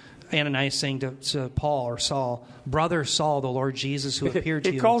 9:17. Ananias saying to Paul or Saul, brother Saul, the Lord Jesus who appeared to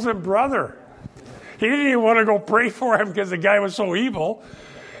you. He calls him brother. He didn't even want to go pray for him because the guy was so evil.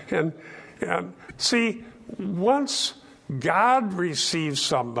 And see, once God receives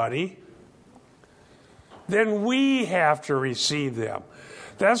somebody, then we have to receive them.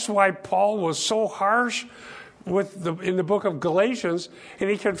 That's why Paul was so harsh in the book of Galatians, and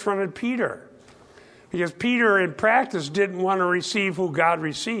he confronted Peter. Because Peter, in practice, didn't want to receive who God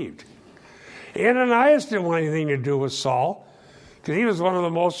received. Ananias didn't want anything to do with Saul, because he was one of the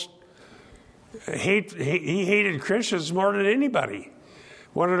most he hated Christians more than anybody.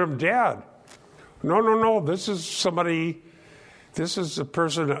 Wanted them dead. No. This is a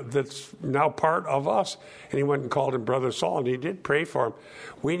person that's now part of us. And he went and called him Brother Saul, and he did pray for him.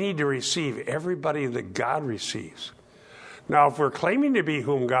 We need to receive everybody that God receives. Now, if we're claiming to be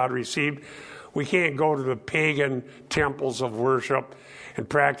whom God received, we can't go to the pagan temples of worship and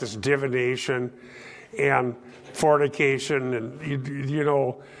practice divination and fornication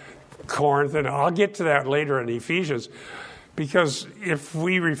and, Corinth. And I'll get to that later in Ephesians. Because if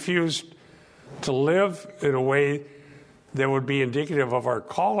we refuse to live in a way that would be indicative of our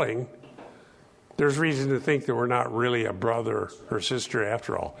calling, there's reason to think that we're not really a brother or sister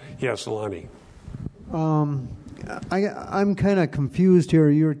after all. Yes, Lonnie. I'm kind of confused here.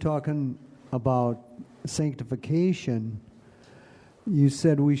 You were talking about sanctification. You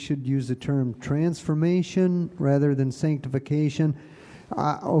said we should use the term transformation rather than sanctification.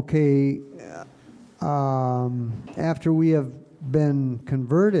 After we have been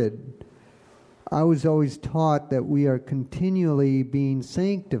converted, I was always taught that we are continually being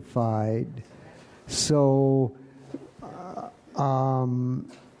sanctified. So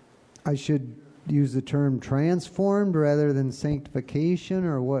I should use the term transformed rather than sanctification,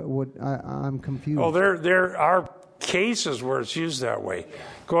 or what? I'm confused. Oh, there are cases where it's used that way.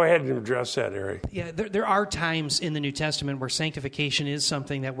 Go ahead and address that, Eric. Yeah, there are times in the New Testament where sanctification is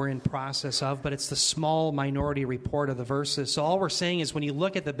something that we're in process of, but it's the small minority report of the verses. So all we're saying is when you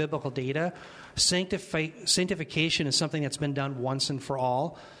look at the biblical data, sanctification is something that's been done once and for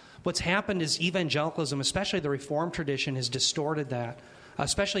all. What's happened is evangelicalism, especially the Reformed tradition, has distorted that.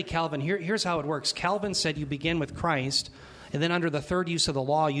 Especially Calvin. Here's how it works. Calvin said you begin with Christ, and then under the third use of the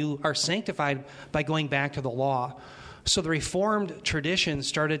law, you are sanctified by going back to the law. So the Reformed tradition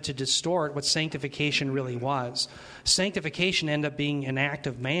started to distort what sanctification really was. Sanctification ended up being an act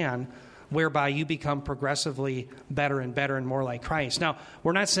of man, whereby you become progressively better and better and more like Christ. Now,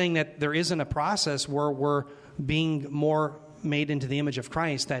 we're not saying that there isn't a process where we're being more made into the image of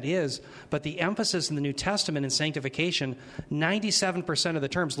Christ, that is, but the emphasis in the New Testament in sanctification, 97% of the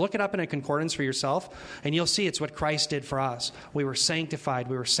terms, look it up in a concordance for yourself, and you'll see it's what Christ did for us. We were sanctified,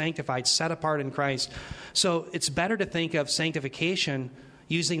 set apart in Christ. So it's better to think of sanctification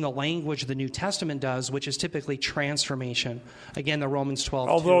using the language the New Testament does, which is typically transformation. Again, the Romans 12.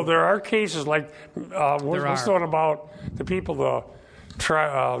 Although there are cases like, what's the one about the people,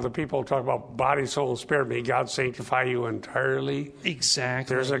 the people talk about body, soul, and spirit. May God sanctify you entirely.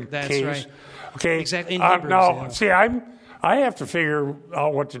 Exactly. There's a That's case. Right. Okay. Exactly. In Hebrews, now, yeah. see, I have to figure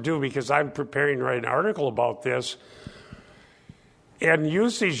out what to do because I'm preparing to write an article about this. And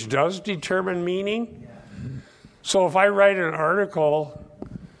usage does determine meaning. So if I write an article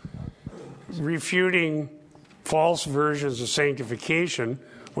refuting false versions of sanctification,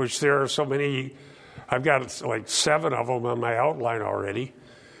 which there are so many, I've got like 7 of them on my outline already.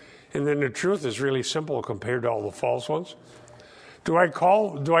 And then the truth is really simple compared to all the false ones. Do I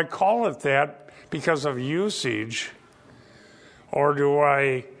call it that because of usage, or do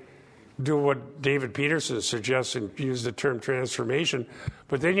I do what David Peterson suggests and use the term transformation?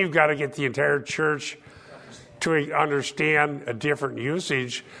 But then you've got to get the entire church to understand a different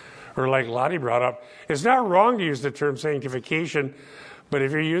usage, or like Lottie brought up, it's not wrong to use the term sanctification, but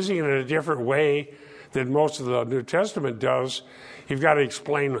if you're using it in a different way than most of the New Testament does, you've got to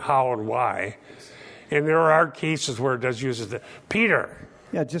explain how and why. And there are cases where it does use it. Peter.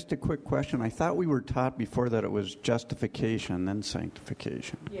 Yeah, just a quick question. I thought we were taught before that it was justification, then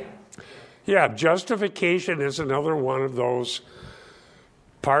sanctification. Yeah, justification is another one of those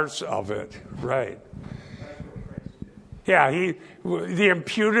parts of it, right. Yeah, the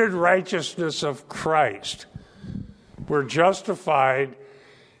imputed righteousness of Christ. We're justified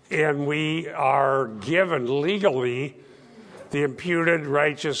and we are given legally the imputed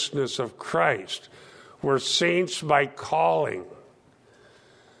righteousness of Christ. We're saints by calling.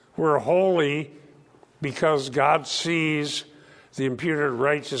 We're holy because God sees the imputed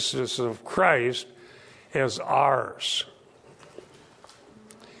righteousness of Christ as ours.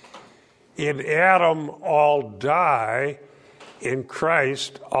 In Adam, all die. In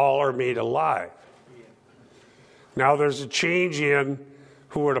Christ, all are made alive. Now, there's a change in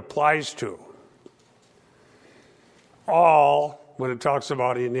who it applies to. All, when it talks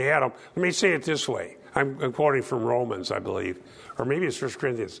about in Adam, let me say it this way. I'm quoting from Romans, I believe. Or maybe it's 1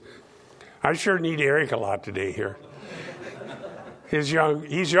 Corinthians. I sure need Eric a lot today here. He's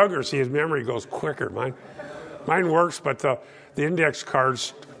younger, so his memory goes quicker. Mine works, but the index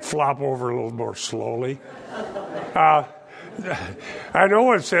cards flop over a little more slowly. I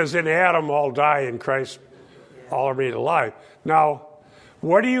know it says in Adam all die, in Christ all are made alive. Now,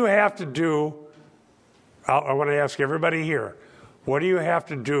 what do you have to do? I want to ask everybody here, what do you have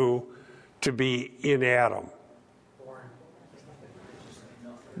to do to be in Adam?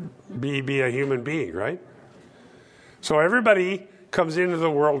 Be a human being, right? So everybody comes into the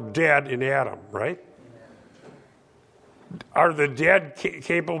world dead in Adam, right? Are the dead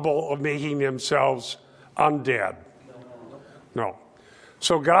capable of making themselves undead? No.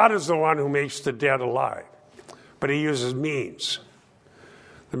 So God is the one who makes the dead alive, but he uses means.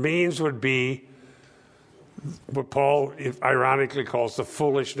 The means would be what Paul ironically calls the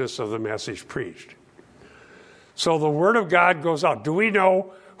foolishness of the message preached. So the word of God goes out. Do we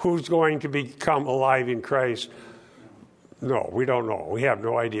know who's going to become alive in Christ? No, we don't know. We have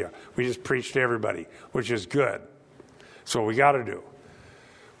no idea. We just preach to everybody, which is good. So we got to do.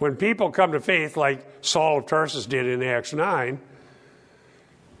 When people come to faith like Saul of Tarsus did in Acts 9,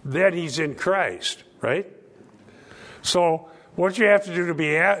 then he's in Christ, right? So what you have to do to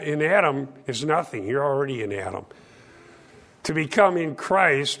be in Adam is nothing. You're already in Adam. To become in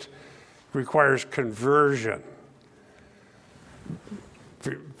Christ requires conversion,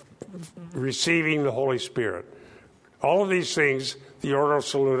 receiving the Holy Spirit. All of these things, the Ordo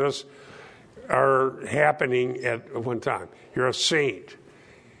Salutis, are happening at one time. You're a saint.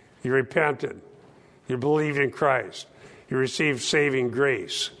 You repented. You believed in Christ. You received saving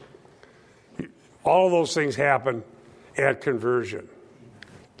grace. All of those things happen at conversion.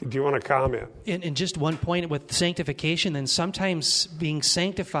 Do you want to comment? And just one point with sanctification, then sometimes being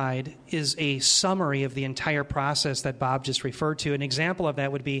sanctified is a summary of the entire process that Bob just referred to. An example of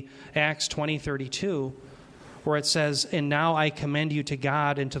that would be Acts 20:32, where it says, "And now I commend you to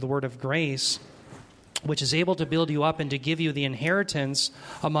God and to the word of grace, which is able to build you up and to give you the inheritance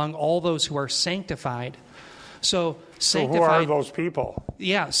among all those who are sanctified." So sanctified, who are those people?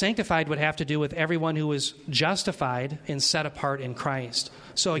 Yeah, sanctified would have to do with everyone who is justified and set apart in Christ.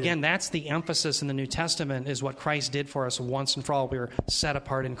 So again, that's the emphasis in the New Testament, is what Christ did for us once and for all. We were set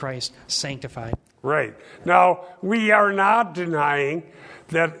apart in Christ, sanctified. Right. Now, we are not denying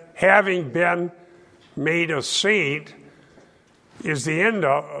that having been made a saint is the end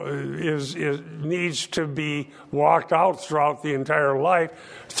of, needs to be walked out throughout the entire life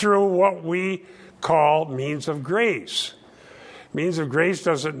through what we call means of grace. Means of grace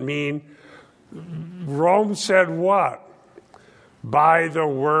doesn't mean, Rome said what? By the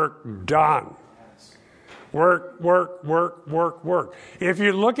work done. Work, work, work, work, work. If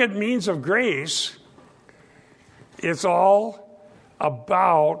you look at means of grace, it's all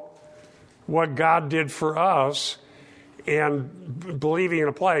about what God did for us and believing and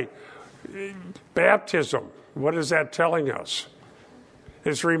applying. Baptism, what is that telling us?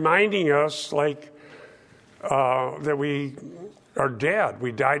 It's reminding us that we are dead.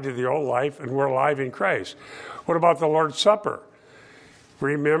 We died to the old life and we're alive in Christ. What about the Lord's Supper?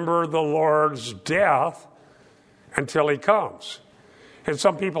 Remember the Lord's death until he comes. And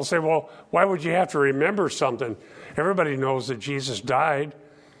some people say, well, why would you have to remember something? Everybody knows that Jesus died.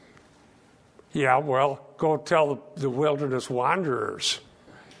 Yeah, well, go tell the wilderness wanderers.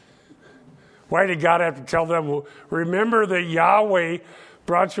 Why did God have to tell them, remember that Yahweh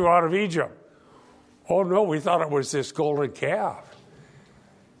brought you out of Egypt? Oh, no, we thought it was this golden calf.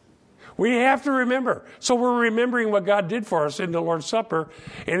 We have to remember. So we're remembering what God did for us in the Lord's Supper,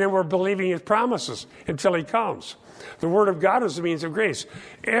 and then we're believing his promises until he comes. The Word of God is the means of grace.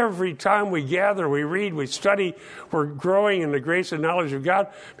 Every time we gather, we read, we study, we're growing in the grace and knowledge of God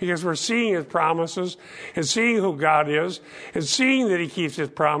because we're seeing his promises and seeing who God is and seeing that he keeps his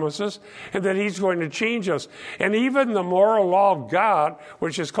promises and that he's going to change us. And even the moral law of God,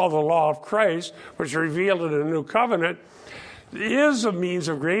 which is called the law of Christ, which is revealed in the new covenant, is a means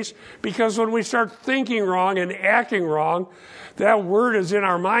of grace, because when we start thinking wrong and acting wrong, that word is in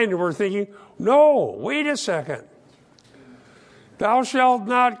our mind and we're thinking, no, wait a second. Thou shalt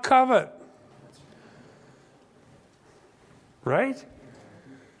not covet. Right?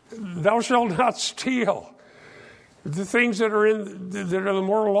 Thou shalt not steal. The things that are in the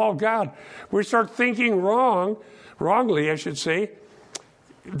moral law of God. We start thinking wrongly, I should say.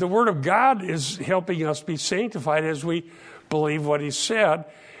 The Word of God is helping us be sanctified as we believe what he said,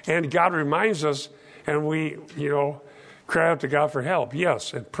 and God reminds us, and we, cry out to God for help.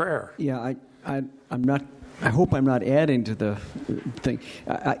 Yes, and prayer. Yeah, I'm not. I hope I'm not adding to the thing.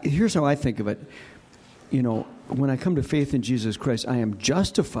 Here's how I think of it. When I come to faith in Jesus Christ, I am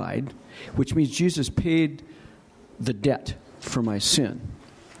justified, which means Jesus paid the debt for my sin.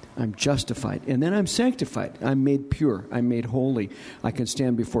 I'm justified. And then I'm sanctified. I'm made pure. I'm made holy. I can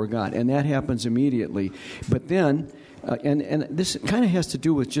stand before God. And that happens immediately. But then, and this kind of has to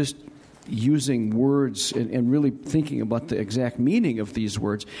do with just using words and really thinking about the exact meaning of these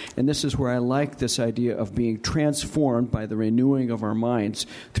words. And this is where I like this idea of being transformed by the renewing of our minds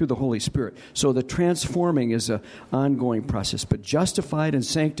through the Holy Spirit. So the transforming is an ongoing process, but justified and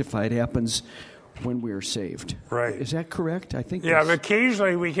sanctified happens when we are saved. Right. Is that correct? I think. Yeah, but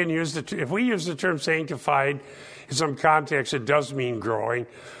occasionally we can use if we use the term sanctified in some context, it does mean growing,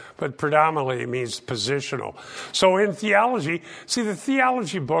 but predominantly it means positional. So in theology, see, the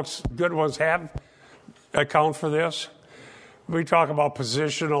theology books, good ones, account for this. We talk about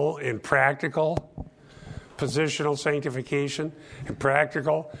positional and practical, positional sanctification and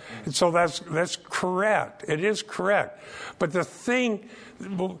practical. And so that's correct. It is correct. But the thing,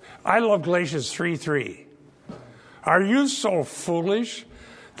 I love Galatians 3:3. Are you so foolish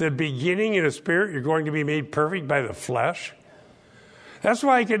that beginning in the Spirit you're going to be made perfect by the flesh? That's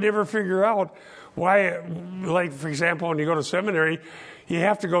why I could never figure out why, like, for example, when you go to seminary, you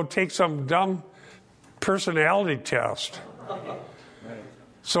have to go take some dumb personality test.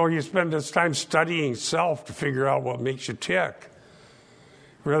 So you spend this time studying self to figure out what makes you tick,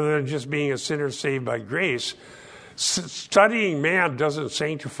 rather than just being a sinner saved by grace. Studying man doesn't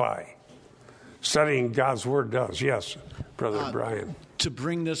sanctify. Studying God's Word does. Yes, Brother Brian. To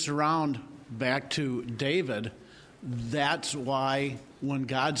bring this around back to David, that's why when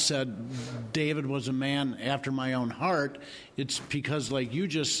God said David was a man after my own heart, it's because, like you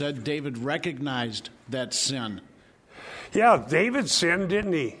just said, David recognized that sin. Yeah, David sinned,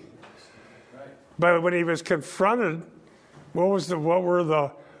 didn't he? Right. But when he was confronted, what were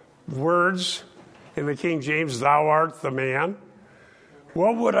the words in the King James? Thou art the man.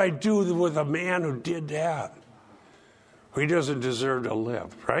 What would I do with a man who did that? He doesn't deserve to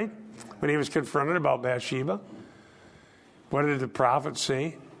live, right? When he was confronted about Bathsheba, what did the prophet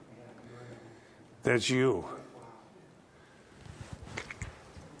say? That's you.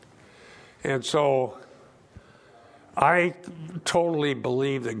 And so I totally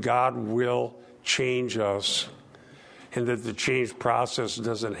believe that God will change us and that the change process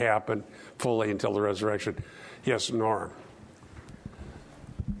doesn't happen fully until the resurrection. Yes, Norm.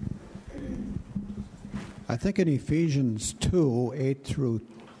 I think in Ephesians 2, 8 through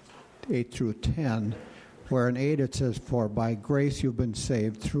 10, where in 8 it says, "For by grace you've been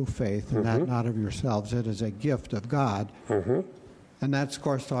saved through faith, and that not of yourselves, it is a gift of God." And that's, of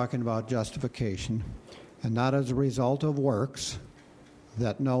course, talking about justification. "And not as a result of works,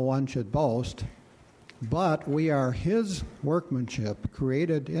 that no one should boast, but we are his workmanship,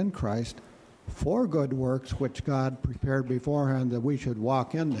 created in Christ for good works, which God prepared beforehand that we should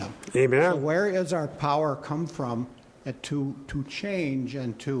walk in them." Amen. So where is our power come from to change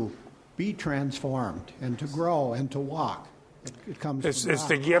and to be transformed and to grow and to walk? It comes It's from God,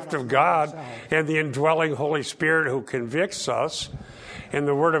 the gift not of God ourselves. and the indwelling Holy Spirit who convicts us, and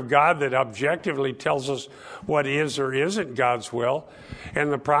the Word of God that objectively tells us what is or isn't God's will,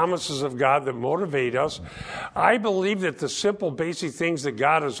 and the promises of God that motivate us. I believe that the simple, basic things that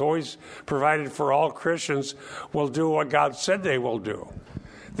God has always provided for all Christians will do what God said they will do.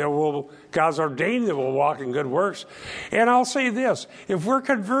 God's ordained that we'll walk in good works. And I'll say this, if we're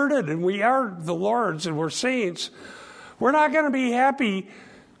converted and we are the Lord's and we're saints, we're not going to be happy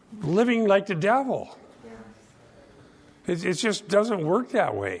living like the devil. It just doesn't work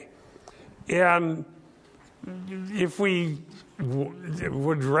that way. And if we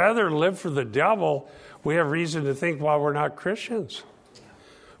would rather live for the devil, we have reason to think, well, we're not Christians.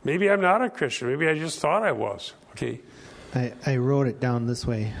 Maybe I'm not a Christian. Maybe I just thought I was. Okay. I wrote it down this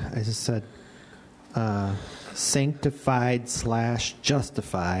way. I just said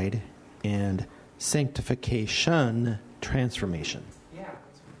sanctified/justified and sanctification transformation.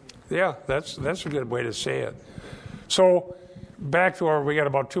 Yeah, that's a good way to say it. So back to we got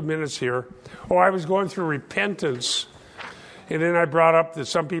about 2 minutes here. I was going through repentance, and then I brought up that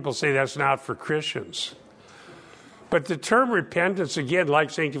some people say that's not for Christians. But the term repentance, again, like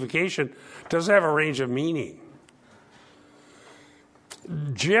sanctification, does have a range of meaning.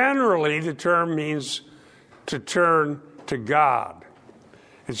 Generally, the term means to turn to God.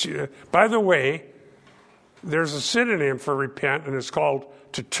 By the way, there's a synonym for repent, and it's called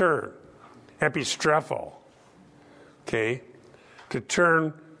to turn, epistrepho. Okay? To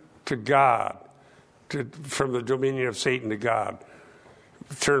turn to God, from the dominion of Satan to God.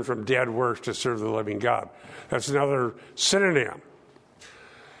 Turn from dead works to serve the living God. That's another synonym.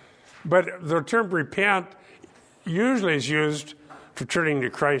 But the term repent usually is used for turning to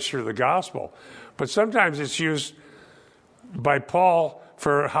Christ through the gospel. But sometimes it's used by Paul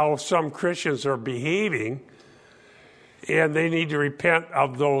for how some Christians are behaving, and they need to repent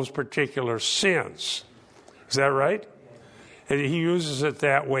of those particular sins. Is that right? And he uses it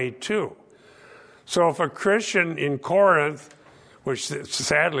that way too. So if a Christian in Corinth, which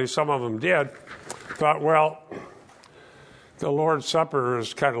sadly some of them did, thought, well, the Lord's Supper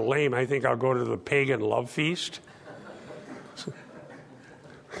is kind of lame. I think I'll go to the pagan love feast.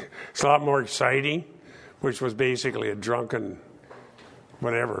 It's a lot more exciting, which was basically a drunken,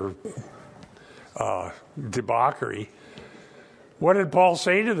 whatever, debauchery. What did Paul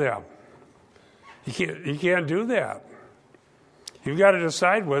say to them? You can't do that. You've got to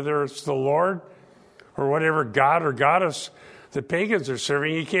decide whether it's the Lord or whatever god or goddess the pagans are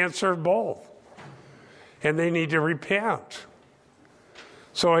serving. You can't serve both. And they need to repent.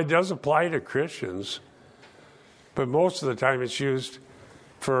 So it does apply to Christians, but most of the time it's used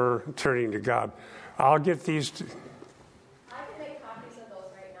for turning to God. I'll get these. I can make copies of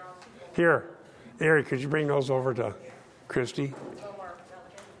those right now. Here, Eric, could you bring those over to Christy?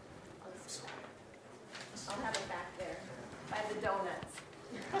 I'll have it back there by the donuts.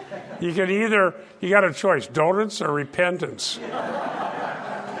 You got a choice, donuts or repentance.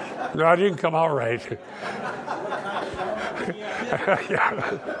 No, I didn't come out right.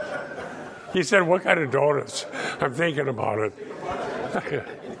 Yeah. He said, what kind of donuts? I'm thinking about it.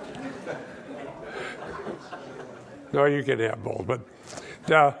 No, you can have both. But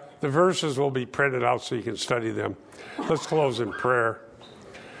the verses will be printed out so you can study them. Let's close in prayer.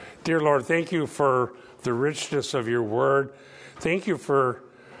 Dear Lord, thank you for the richness of your word. Thank you for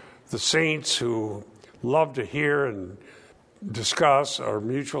the saints who love to hear and discuss our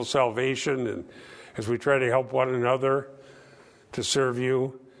mutual salvation, and as we try to help one another to serve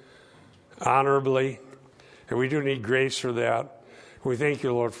you honorably. And we do need grace for that. We thank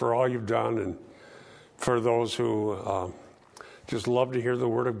you, Lord, for all you've done, and for those who just love to hear the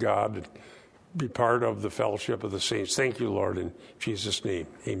word of God and be part of the fellowship of the saints. Thank you, Lord, in Jesus' name.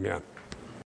 Amen.